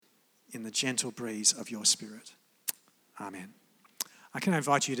in the gentle breeze of your Spirit. Amen. I can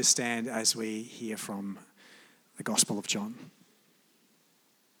invite you to stand as we hear from the Gospel of John.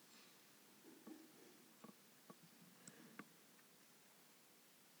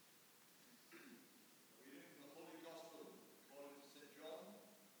 Holy Gospel according to St. John,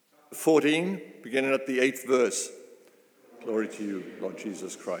 14, beginning at the 8th verse. Glory to you, Lord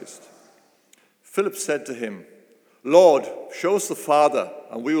Jesus Christ. Philip said to him, Lord, show us the Father,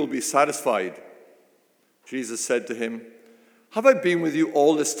 and we will be satisfied. Jesus said to him, Have I been with you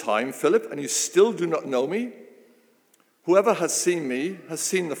all this time, Philip, and you still do not know me? Whoever has seen me has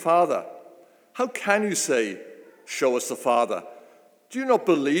seen the Father. How can you say, Show us the Father? Do you not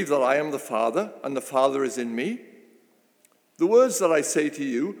believe that I am the Father, and the Father is in me? The words that I say to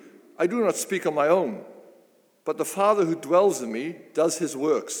you, I do not speak on my own, but the Father who dwells in me does his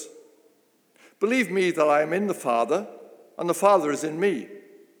works. Believe me that I am in the Father, and the Father is in me.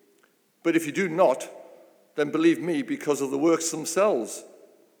 But if you do not, then believe me because of the works themselves.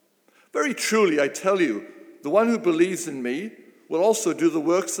 Very truly, I tell you, the one who believes in me will also do the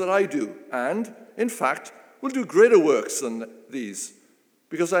works that I do, and, in fact, will do greater works than these,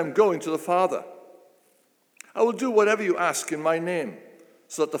 because I am going to the Father. I will do whatever you ask in my name,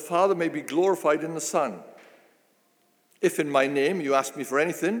 so that the Father may be glorified in the Son. If in my name you ask me for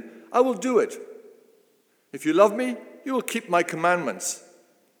anything, I will do it. If you love me, you will keep my commandments.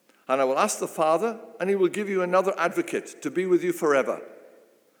 And I will ask the Father, and he will give you another advocate to be with you forever.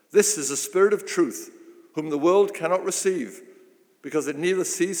 This is the Spirit of truth, whom the world cannot receive, because it neither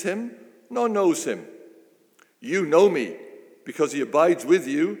sees him nor knows him. You know me, because he abides with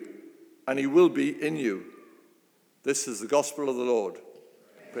you, and he will be in you. This is the gospel of the Lord.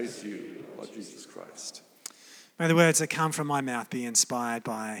 Praise to you, Lord Jesus Christ. May the words that come from my mouth be inspired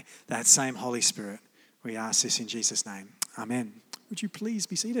by that same Holy Spirit. We ask this in Jesus' name. Amen. Would you please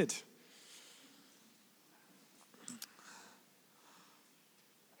be seated?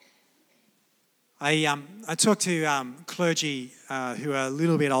 I talk to clergy who are a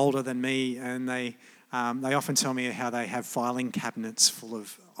little bit older than me, and they often tell me how they have filing cabinets full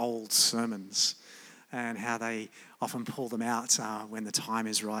of old sermons and how they often pull them out when the time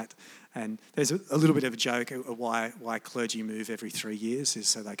is right. And there's a little bit of a joke of why clergy move every 3 years is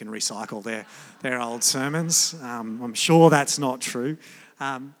so they can recycle their old sermons. I'm sure that's not true.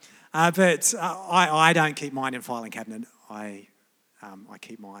 But I don't keep mine in filing cabinet. I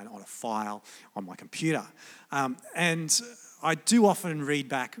keep mine on a file on my computer. And I do often read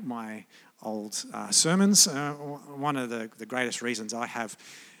back my old sermons. One of the greatest reasons I have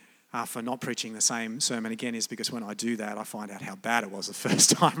for not preaching the same sermon again is because when I do that, I find out how bad it was the first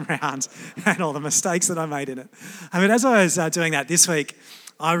time round and all the mistakes that I made in it. I mean, as I was doing that this week,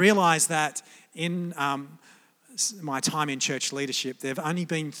 I realised that in my time in church leadership, there have only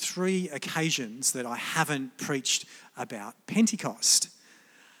been 3 occasions that I haven't preached about Pentecost.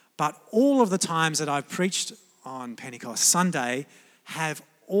 But all of the times that I've preached on Pentecost Sunday have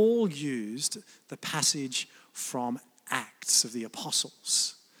all used the passage from Acts of the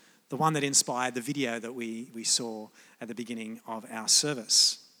Apostles, the one that inspired the video that we saw at the beginning of our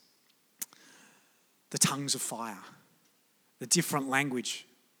service. The tongues of fire, the different language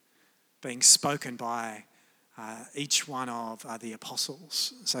being spoken by each one of the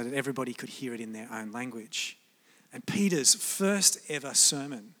apostles so that everybody could hear it in their own language. And Peter's first ever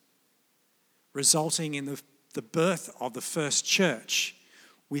sermon, resulting in the birth of the first church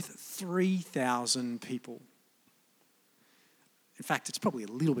with 3,000 people. In fact, it's probably a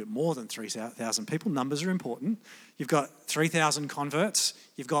little bit more than 3,000 people. Numbers are important. You've got 3,000 converts.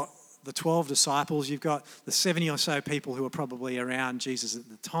 You've got the 12 disciples. You've got the 70 or so people who were probably around Jesus at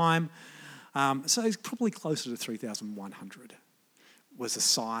the time. So it's probably closer to 3,100 was the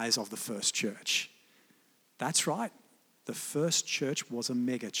size of the first church. That's right. The first church was a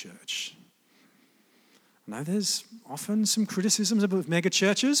mega church. I know there's often some criticisms of mega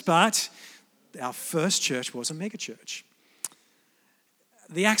churches, but our first church was a mega church.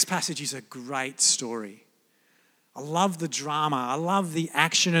 The Acts passage is a great story. I love the drama. I love the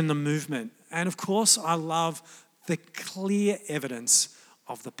action and the movement. And of course, I love the clear evidence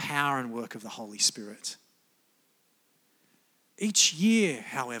of the power and work of the Holy Spirit. Each year,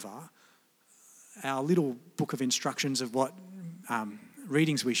 however, our little book of instructions of what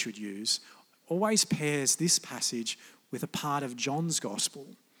readings we should use always pairs this passage with a part of John's Gospel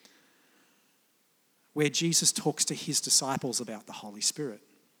where Jesus talks to his disciples about the Holy Spirit.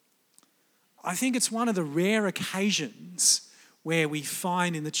 I think it's one of the rare occasions where we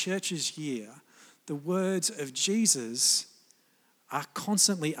find in the church's year the words of Jesus are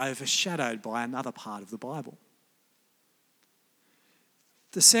constantly overshadowed by another part of the Bible.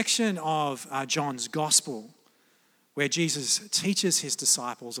 The section of John's Gospel where Jesus teaches his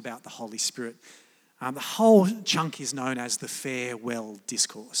disciples about the Holy Spirit, the whole chunk is known as the farewell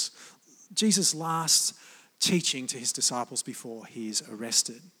discourse. Jesus' last teaching to his disciples before he is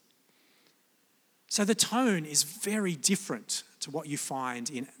arrested. So the tone is very different to what you find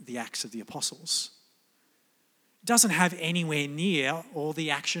in the Acts of the Apostles. It doesn't have anywhere near all the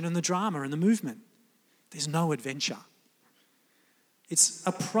action and the drama and the movement. There's no adventure. It's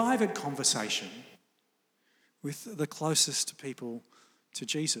a private conversation with the closest people to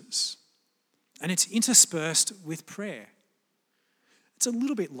Jesus. And it's interspersed with prayer. It's a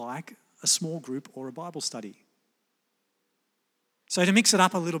little bit like a small group or a Bible study. So to mix it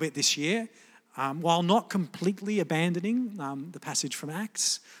up a little bit this year, while not completely abandoning the passage from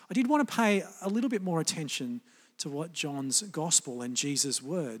Acts, I did want to pay a little bit more attention to what John's Gospel and Jesus'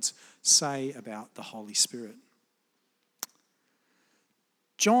 words say about the Holy Spirit.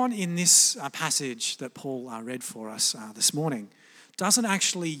 John, in this passage that Paul read for us this morning, doesn't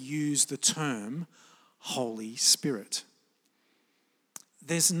actually use the term Holy Spirit.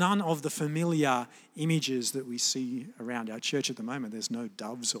 There's none of the familiar images that we see around our church at the moment. There's no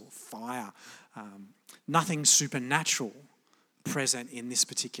doves or fire, nothing supernatural present in this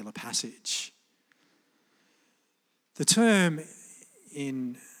particular passage. The term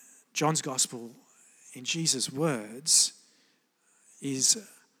in John's Gospel, in Jesus' words, is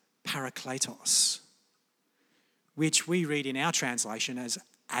parakletos, which we read in our translation as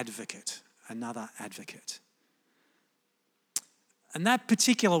advocate, another advocate. And that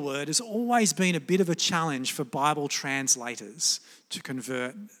particular word has always been a bit of a challenge for Bible translators to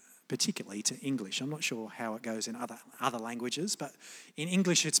convert, particularly to English. I'm not sure how it goes in other languages, but in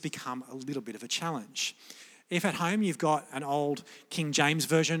English it's become a little bit of a challenge. If at home you've got an old King James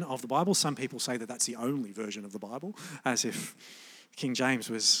version of the Bible, some people say that that's the only version of the Bible, as if King James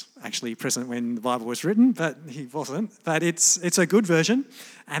was actually present when the Bible was written, but he wasn't. But it's a good version,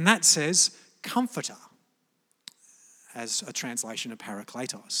 and that says comforter as a translation of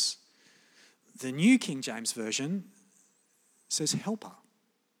parakletos. The New King James Version says helper.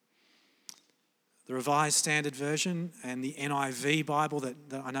 The Revised Standard Version and the NIV Bible, that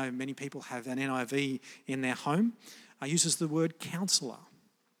I know many people have an NIV in their home, uses the word counselor.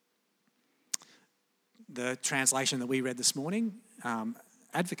 The translation that we read this morning,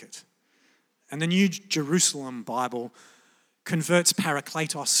 advocate. And the New Jerusalem Bible converts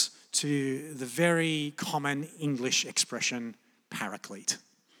parakletos to the very common English expression paraclete.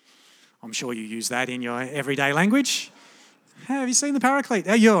 I'm sure you use that in your everyday language. Have you seen the paraclete?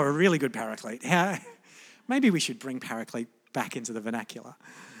 Oh, you're a really good paraclete. Maybe we should bring paraclete back into the vernacular.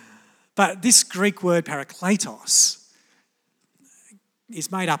 But this Greek word parakletos is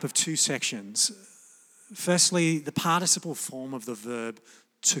made up of two sections. Firstly, the participle form of the verb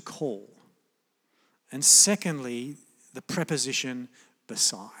to call. And secondly, the preposition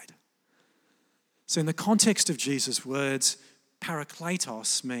beside. So in the context of Jesus' words,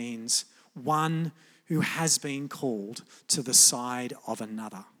 parakletos means one who has been called to the side of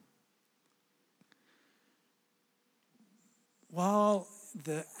another. While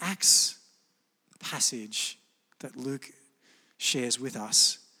the Acts passage that Luke shares with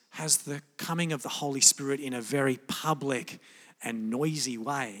us has the coming of the Holy Spirit in a very public and noisy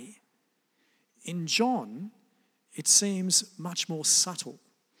way, in John, it seems much more subtle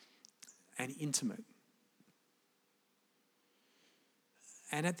and intimate.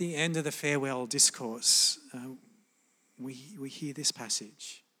 And at the end of the farewell discourse, we hear this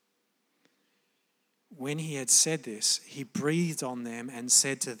passage. When he had said this, he breathed on them and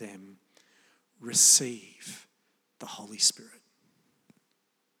said to them, "Receive the Holy Spirit."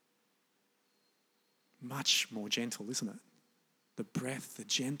 Much more gentle, isn't it? The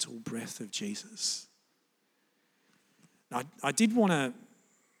gentle breath of Jesus. Now, I did want to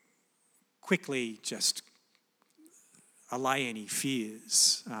quickly just allay any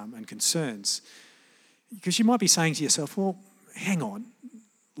fears and concerns, because you might be saying to yourself, well, hang on,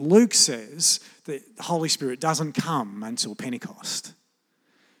 Luke says that the Holy Spirit doesn't come until Pentecost,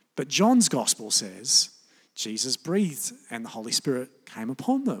 but John's Gospel says Jesus breathed and the Holy Spirit came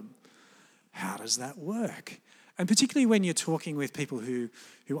upon them. How does that work? And particularly when you're talking with people who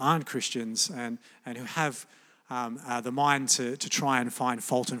aren't Christians and who have the mind to try and find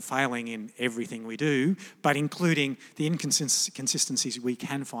fault and failing in everything we do, but including the inconsistencies we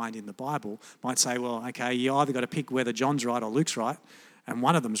can find in the Bible, might say, well, okay, you either got to pick whether John's right or Luke's right, and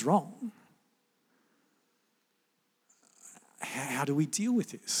one of them's wrong. How do we deal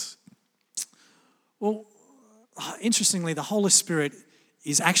with this? Well, interestingly, the Holy Spirit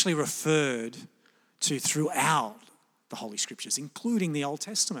is actually referred to throughout the Holy Scriptures, including the Old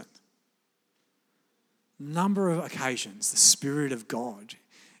Testament. Number of occasions the Spirit of God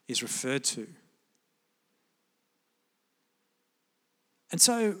is referred to. And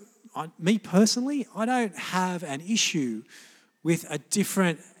so, me personally, I don't have an issue with a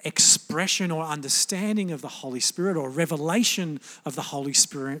different expression or understanding of the Holy Spirit or revelation of the Holy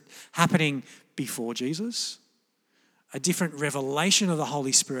Spirit happening before Jesus, a different revelation of the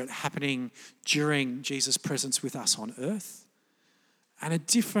Holy Spirit happening during Jesus' presence with us on earth, and a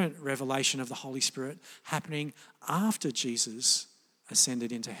different revelation of the Holy Spirit happening after Jesus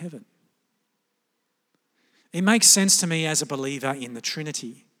ascended into heaven. It makes sense to me as a believer in the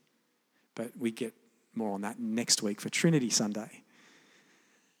Trinity, but we get more on that next week for Trinity Sunday.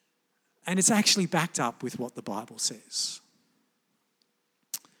 And it's actually backed up with what the Bible says.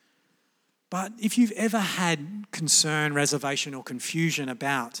 But if you've ever had concern, reservation, or confusion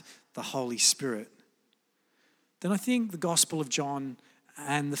about the Holy Spirit, then I think the Gospel of John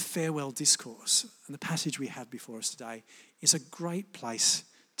and the farewell discourse and the passage we have before us today is a great place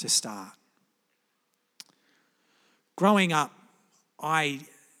to start. Growing up, I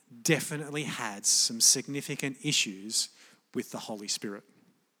definitely had some significant issues with the Holy Spirit.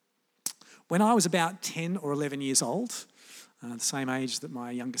 When I was about 10 or 11 years old, the same age that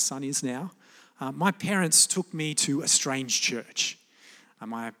my youngest son is now, my parents took me to a strange church.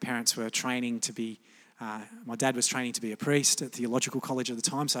 My parents were training to be, my dad was training to be a priest at theological college at the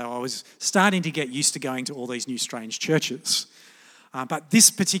time, so I was starting to get used to going to all these new strange churches. But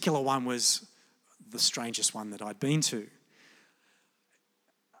this particular one was the strangest one that I'd been to.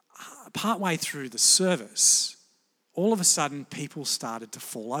 Partway through the service, all of a sudden people started to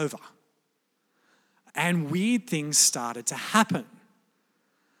fall over. And weird things started to happen.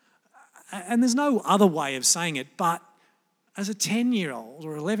 And there's no other way of saying it, but as a 10-year-old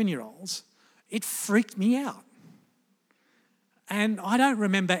or 11-year-old, it freaked me out. And I don't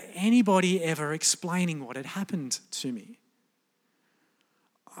remember anybody ever explaining what had happened to me.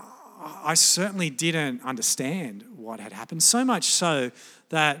 I certainly didn't understand what had happened, so much so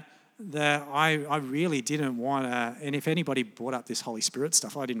that I really didn't want to, and if anybody brought up this Holy Spirit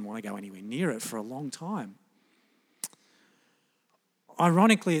stuff, I didn't want to go anywhere near it for a long time.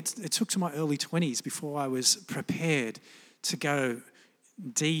 Ironically, it took to my early 20s before I was prepared to go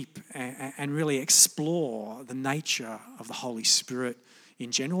deep and really explore the nature of the Holy Spirit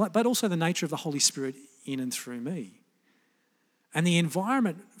in general, but also the nature of the Holy Spirit in and through me. And the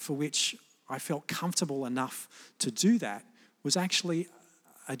environment for which I felt comfortable enough to do that was actually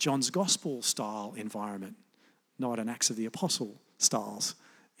a John's Gospel style environment, not an Acts of the Apostle styles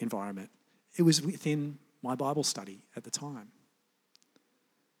environment. It was within my Bible study at the time.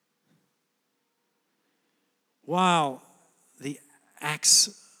 While the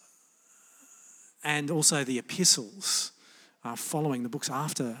Acts and also the epistles following the books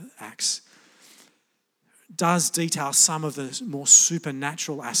after Acts does detail some of the more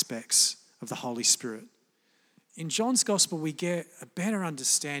supernatural aspects of the Holy Spirit, in John's Gospel we get a better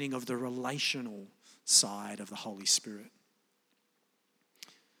understanding of the relational side of the Holy Spirit.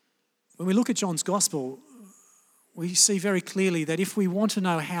 When we look at John's Gospel, we see very clearly that if we want to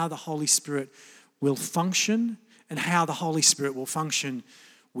know how the Holy Spirit will function and how the Holy Spirit will function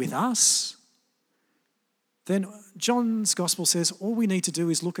with us, then John's Gospel says all we need to do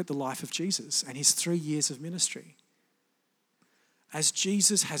is look at the life of Jesus and his 3 years of ministry. As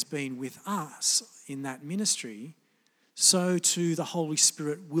Jesus has been with us in that ministry, so too the Holy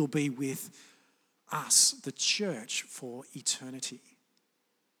Spirit will be with us, the church, for eternity.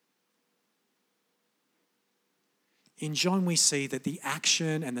 In John, we see that the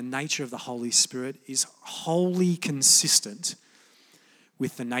action and the nature of the Holy Spirit is wholly consistent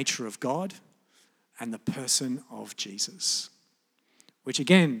with the nature of God and the person of Jesus, which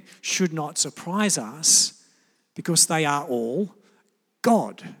again should not surprise us because they are all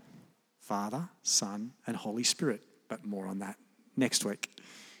God, Father, Son, and Holy Spirit. But more on that next week.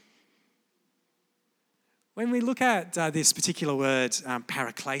 When we look at this particular word,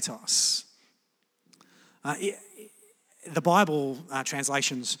 parakletos, the Bible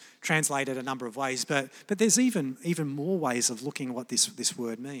translations translate it a number of ways, but there's even more ways of looking at what this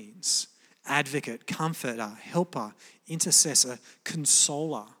word means. Advocate, comforter, helper, intercessor,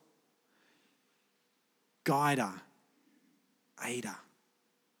 consoler, guider, aider.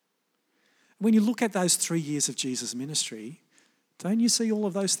 When you look at those 3 years of Jesus' ministry, don't you see all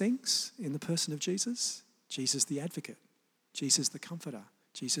of those things in the person of Jesus? Jesus the advocate, Jesus the comforter,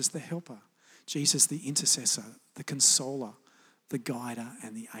 Jesus the helper, Jesus the intercessor, the consoler, the guider,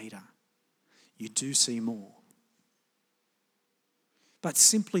 and the aider. You do see more. But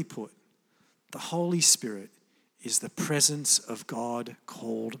simply put, the Holy Spirit is the presence of God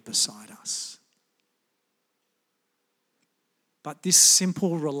called beside us. But this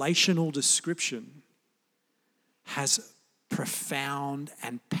simple relational description has profound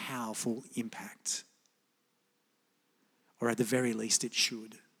and powerful impact. Or at the very least, it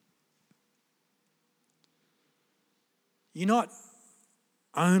should. You not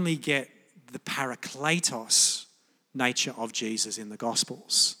only get the parakletos nature of Jesus in the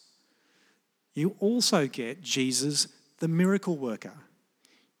Gospels, you also get Jesus, the miracle worker.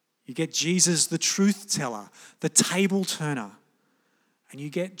 You get Jesus, the truth teller, the table turner. And you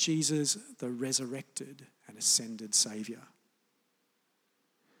get Jesus, the resurrected and ascended Saviour.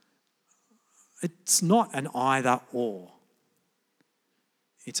 It's not an either or.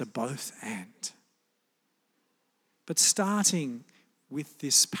 It's a both and. But starting with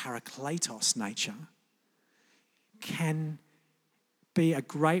this parakletos nature can be a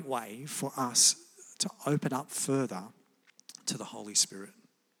great way for us to open up further to the Holy Spirit.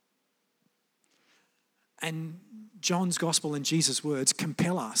 And John's Gospel and Jesus' words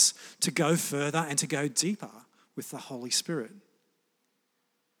compel us to go further and to go deeper with the Holy Spirit.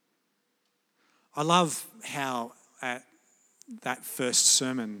 I love how at that first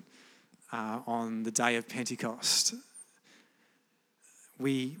sermon on the day of Pentecost,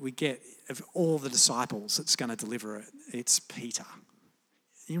 we get, of all the disciples that's going to deliver it, it's Peter.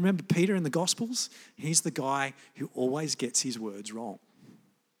 You remember Peter in the Gospels? He's the guy who always gets his words wrong.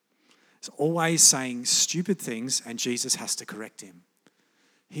 He's always saying stupid things and Jesus has to correct him.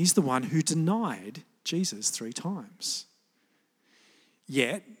 He's the one who denied Jesus 3 times.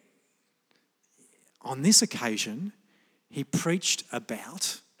 Yet, on this occasion, he preached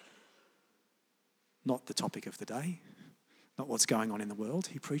about not the topic of the day, not what's going on in the world.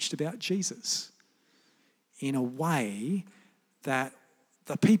 He preached about Jesus in a way that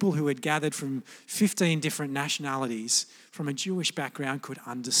the people who had gathered from 15 different nationalities from a Jewish background could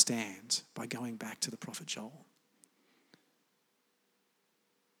understand by going back to the prophet Joel.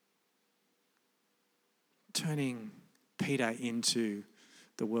 Turning Peter into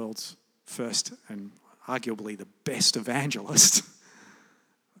the world's first and arguably the best evangelist,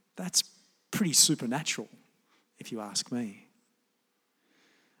 that's pretty supernatural, if you ask me.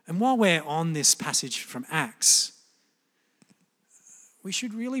 And while we're on this passage from Acts, we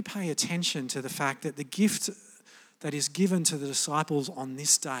should really pay attention to the fact that the gift that is given to the disciples on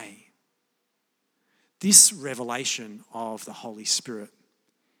this day, this revelation of the Holy Spirit,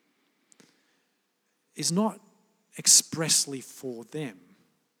 is not expressly for them,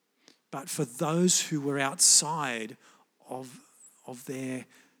 but for those who were outside of their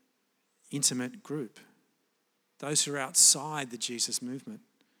intimate group, those who are outside the Jesus movement,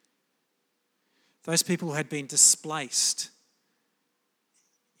 those people who had been displaced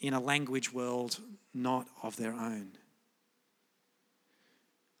in a language world not of their own.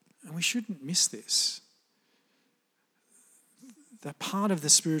 And we shouldn't miss this. That part of the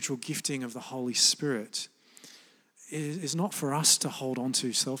spiritual gifting of the Holy Spirit is not for us to hold on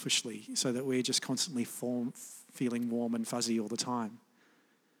to selfishly so that we're just constantly feeling warm and fuzzy all the time.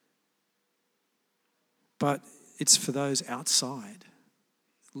 But it's for those outside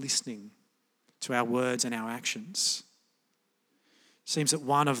listening to our words and our actions. Seems that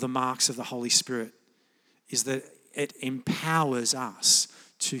one of the marks of the Holy Spirit is that it empowers us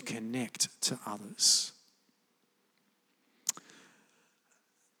to connect to others.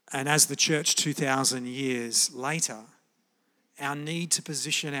 And as the church 2,000 years later, our need to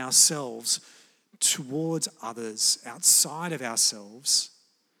position ourselves towards others outside of ourselves,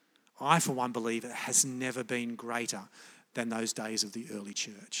 I for one believe it has never been greater than those days of the early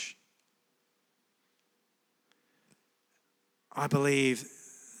church. I believe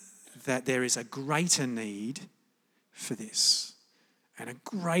that there is a greater need for this and a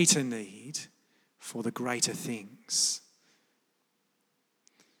greater need for the greater things.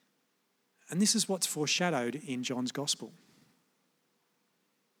 And this is what's foreshadowed in John's Gospel.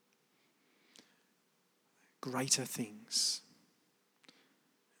 Greater things.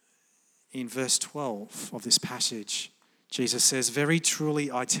 In verse 12 of this passage, Jesus says, "Very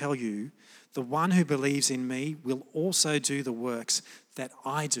truly I tell you, the one who believes in me will also do the works that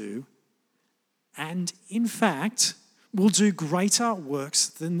I do, and in fact will do greater works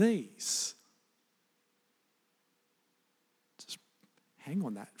than these." Just hang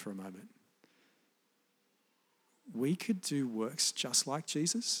on that for a moment. We could do works just like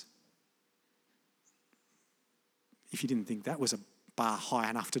Jesus. If you didn't think that was a bar high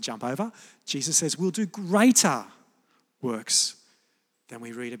enough to jump over, Jesus says we'll do greater works than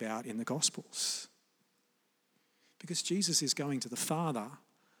we read about in the Gospels. Because Jesus is going to the Father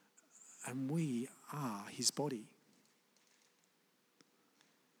and we are his body.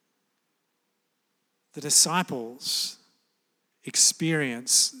 the disciples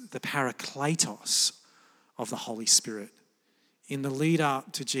experience the parakletos of the Holy Spirit in the lead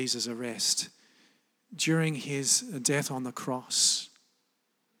up to Jesus' arrest, during his death on the cross.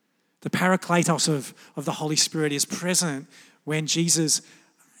 The parakletos of the Holy Spirit is present when Jesus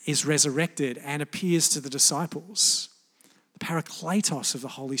is resurrected and appears to the disciples. The parakletos of the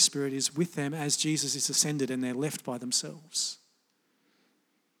Holy Spirit is with them as Jesus is ascended and they're left by themselves.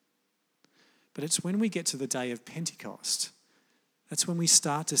 But it's when we get to the day of Pentecost, that's when we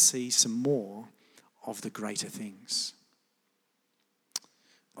start to see some more of the greater things.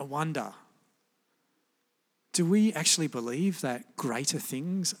 I wonder, do we actually believe that greater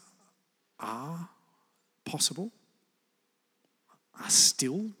things are possible? Are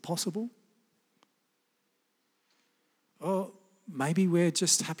still possible? Or maybe we're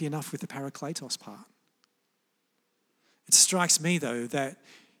just happy enough with the parakletos part. It strikes me, though, that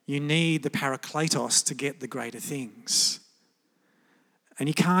you need the parakletos to get the greater things. And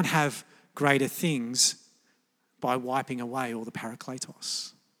you can't have greater things by wiping away all the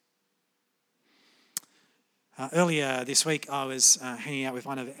parakletos. Earlier this week, I was hanging out with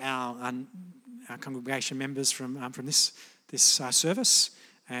one of our congregation members from this service,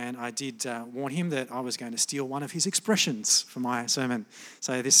 and I did warn him that I was going to steal one of his expressions for my sermon.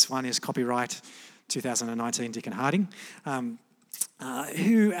 So this one is copyright 2019 Dickon Harding,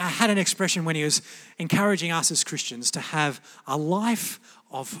 who had an expression when he was encouraging us as Christians to have a life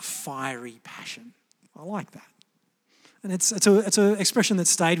of fiery passion. I like that. And it's an expression that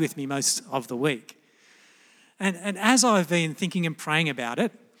stayed with me most of the week. And as I've been thinking and praying about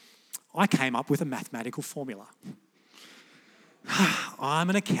it, I came up with a mathematical formula. I'm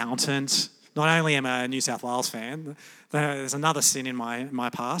an accountant. Not only am I a New South Wales fan, there's another sin in my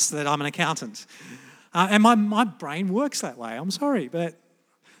past that I'm an accountant. And my brain works that way, I'm sorry, but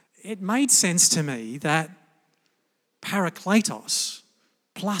it made sense to me that parakletos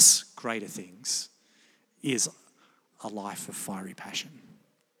plus greater things is a life of fiery passion.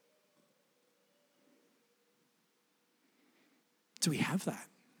 Do we have that?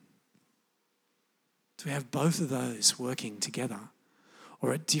 Do we have both of those working together?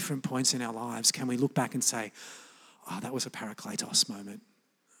 Or at different points in our lives, can we look back and say, oh, that was a parakletos moment,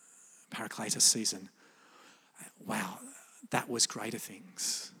 parakletos season. Wow, that was greater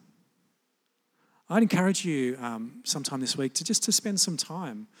things. I'd encourage you sometime this week to spend some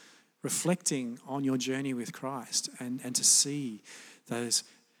time reflecting on your journey with Christ and to see those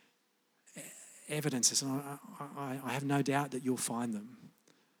evidences. And I have no doubt that you'll find them.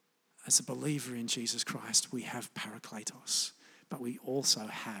 As a believer in Jesus Christ, we have parakletos, but we also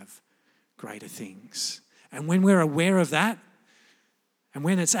have greater things. And when we're aware of that, and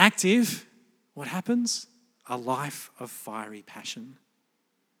when it's active, what happens? A life of fiery passion.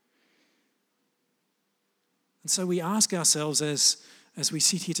 And so we ask ourselves as we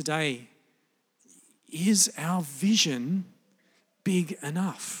sit here today, is our vision big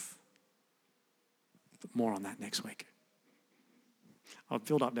enough? But more on that next week. I'll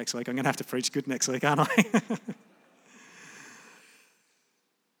build up next week. I'm going to have to preach good next week, aren't I?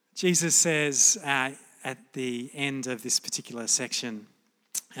 Jesus says at the end of this particular section,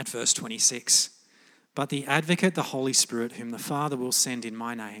 at verse 26, "But the Advocate, the Holy Spirit, whom the Father will send in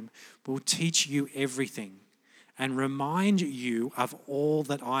my name, will teach you everything and remind you of all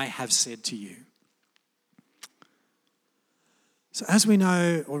that I have said to you." So as we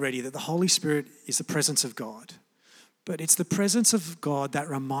know already that the Holy Spirit is the presence of God, but it's the presence of God that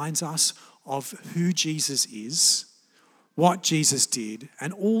reminds us of who Jesus is, what Jesus did,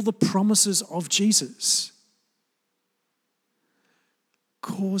 and all the promises of Jesus,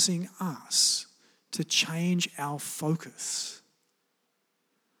 causing us to change our focus,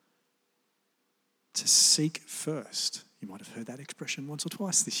 to seek first. You might have heard that expression once or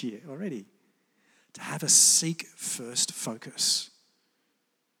twice this year already. To have a seek first focus.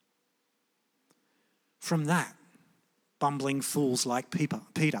 From that, bumbling fools like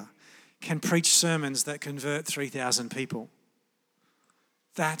Peter can preach sermons that convert 3,000 people.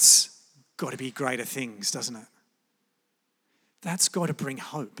 That's got to be greater things, doesn't it? That's got to bring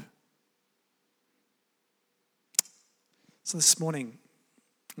hope. So this morning,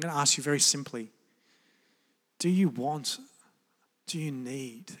 I'm going to ask you very simply, do you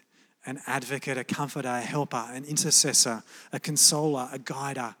need an advocate, a comforter, a helper, an intercessor, a consoler, a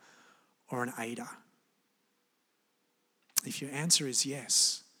guider, or an aider? If your answer is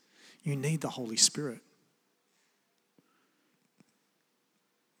yes, you need the Holy Spirit.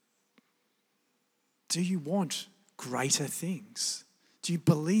 Do you want greater things? Do you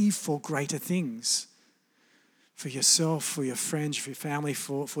believe for greater things? for yourself, for your friends, for your family,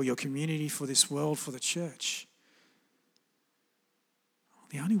 for your community, for this world, for the church.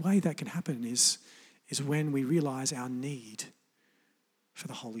 The only way that can happen is when we realize our need for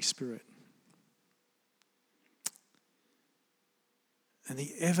the Holy Spirit. And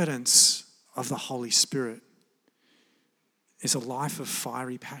the evidence of the Holy Spirit is a life of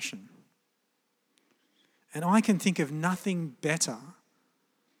fiery passion. And I can think of nothing better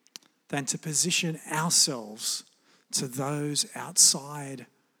than to position ourselves to those outside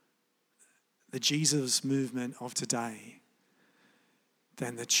the Jesus movement of today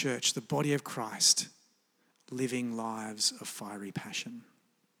than the church, the body of Christ, living lives of fiery passion.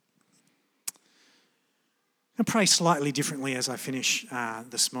 I'll pray slightly differently as I finish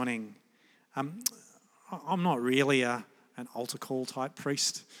this morning. I'm not really an altar call type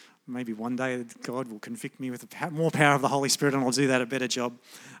priest. Maybe one day God will convict me with more power of the Holy Spirit and I'll do that a better job.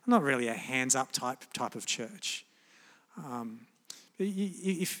 I'm not really a hands-up type of church.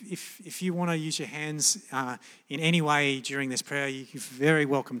 If you want to use your hands in any way during this prayer, you're very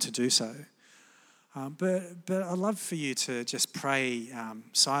welcome to do so. But I'd love for you to just pray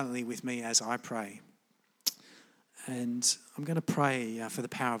silently with me as I pray. And I'm going to pray for the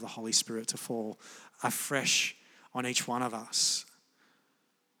power of the Holy Spirit to fall afresh on each one of us,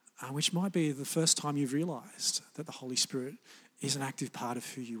 which might be the first time you've realised that the Holy Spirit is an active part of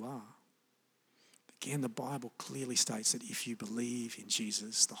who you are. Again, the Bible clearly states that if you believe in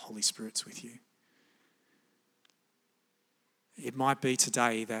Jesus, the Holy Spirit's with you. It might be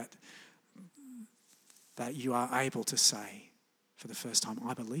today that you are able to say for the first time,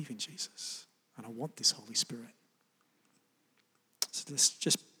 I believe in Jesus and I want this Holy Spirit. So let's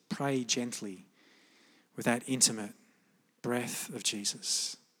just pray gently with that intimate breath of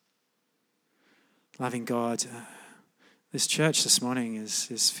Jesus. Loving God, this church this morning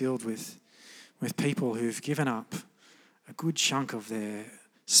is filled with people who've given up a good chunk of their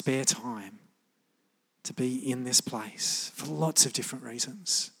spare time to be in this place for lots of different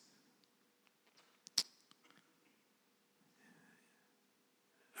reasons.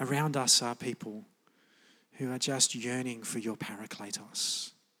 Around us are people who are just yearning for your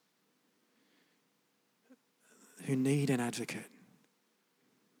parakletos, who need an advocate,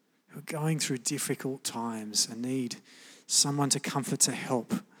 who are going through difficult times and need someone to comfort, to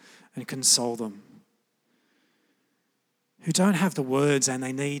help and console them, who don't have the words and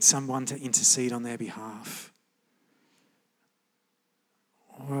they need someone to intercede on their behalf,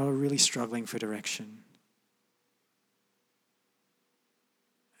 or are really struggling for direction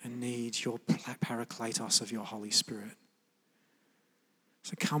and need your parakletos of your Holy Spirit.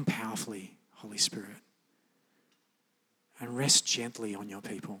 So come powerfully, Holy Spirit, and rest gently on your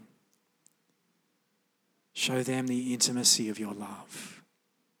people. Show them the intimacy of your love.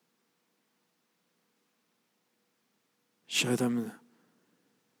 Show them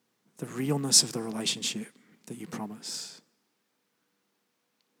the realness of the relationship that you promise.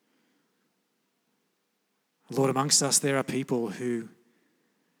 Lord, amongst us there are people who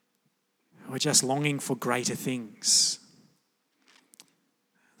are just longing for greater things,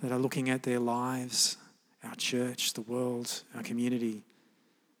 that are looking at their lives, our church, the world, our community,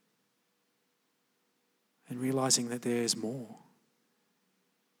 and realizing that there's more.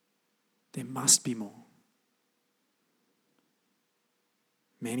 There must be more.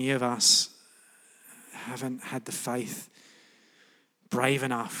 Many of us haven't had the faith brave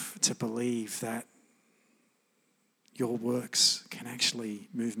enough to believe that your works can actually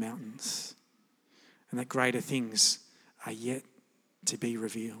move mountains and that greater things are yet to be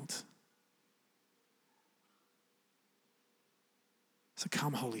revealed. So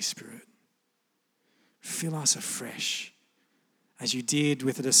come, Holy Spirit, fill us afresh as you did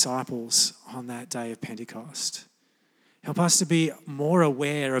with the disciples on that day of Pentecost. Help us to be more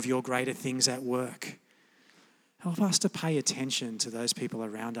aware of your greater things at work. Help us to pay attention to those people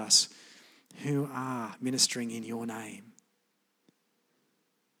around us who are ministering in your name,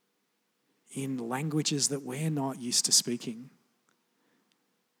 in languages that we're not used to speaking,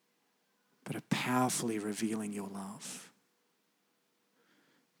 but are powerfully revealing your love.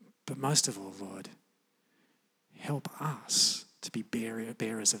 But most of all, Lord, help us to be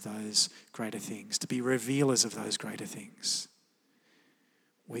bearers of those greater things, to be revealers of those greater things.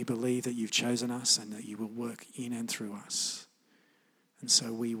 We believe that you've chosen us and that you will work in and through us. And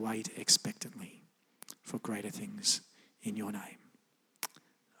so we wait expectantly for greater things in your name.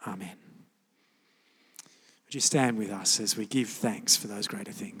 Amen. Would you stand with us as we give thanks for those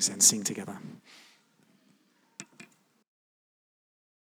greater things and sing together?